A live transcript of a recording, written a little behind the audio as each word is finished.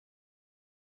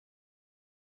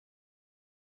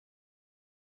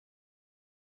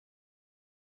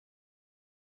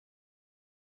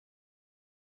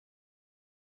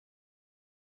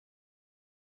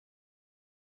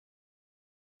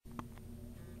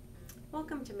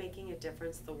Welcome to Making a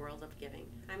Difference, the World of Giving.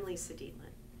 I'm Lisa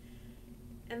Dietlin.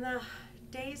 In the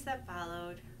days that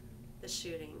followed the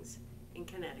shootings in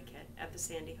Connecticut at the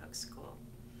Sandy Hook School,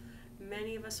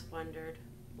 many of us wondered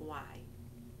why.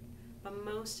 But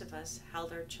most of us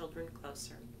held our children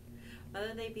closer,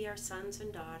 whether they be our sons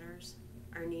and daughters,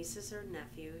 our nieces or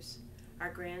nephews,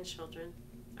 our grandchildren,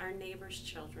 our neighbors'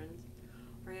 children,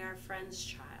 or our friend's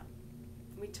child.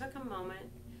 We took a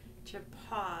moment to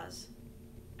pause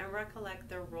and recollect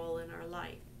their role in our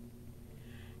life.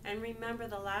 And remember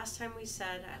the last time we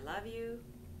said, I love you,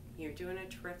 you're doing a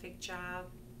terrific job,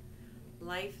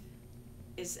 life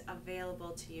is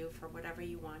available to you for whatever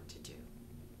you want to do.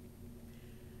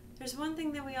 There's one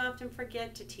thing that we often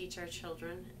forget to teach our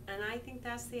children, and I think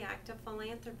that's the act of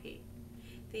philanthropy,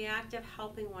 the act of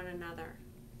helping one another.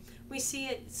 We see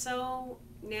it so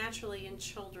naturally in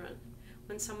children.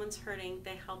 When someone's hurting,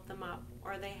 they help them up,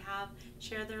 or they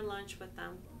share their lunch with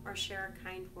them, or share a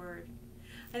kind word.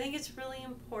 I think it's really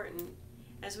important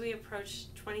as we approach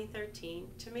 2013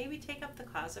 to maybe take up the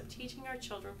cause of teaching our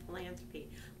children philanthropy,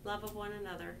 love of one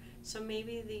another, so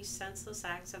maybe these senseless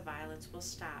acts of violence will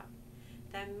stop.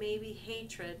 That maybe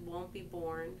hatred won't be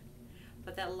born,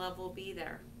 but that love will be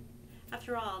there.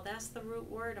 After all, that's the root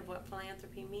word of what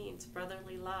philanthropy means,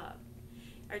 brotherly love.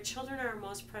 Our children are our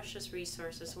most precious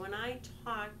resources. When I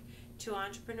talk to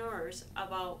entrepreneurs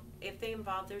about if they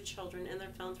involve their children in their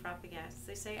philanthropic acts,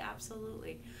 they say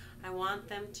absolutely. I want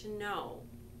them to know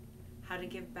how to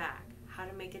give back, how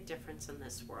to make a difference in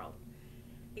this world.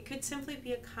 It could simply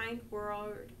be a kind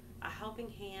word, a helping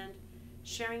hand,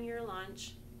 sharing your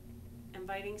lunch,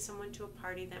 inviting someone to a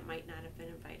party that might not have been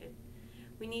invited.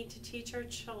 We need to teach our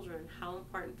children how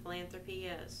important philanthropy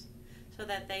is, so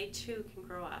that they too can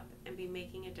grow up and be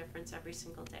making a difference every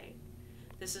single day.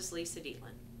 This is Lisa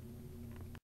Dietlin.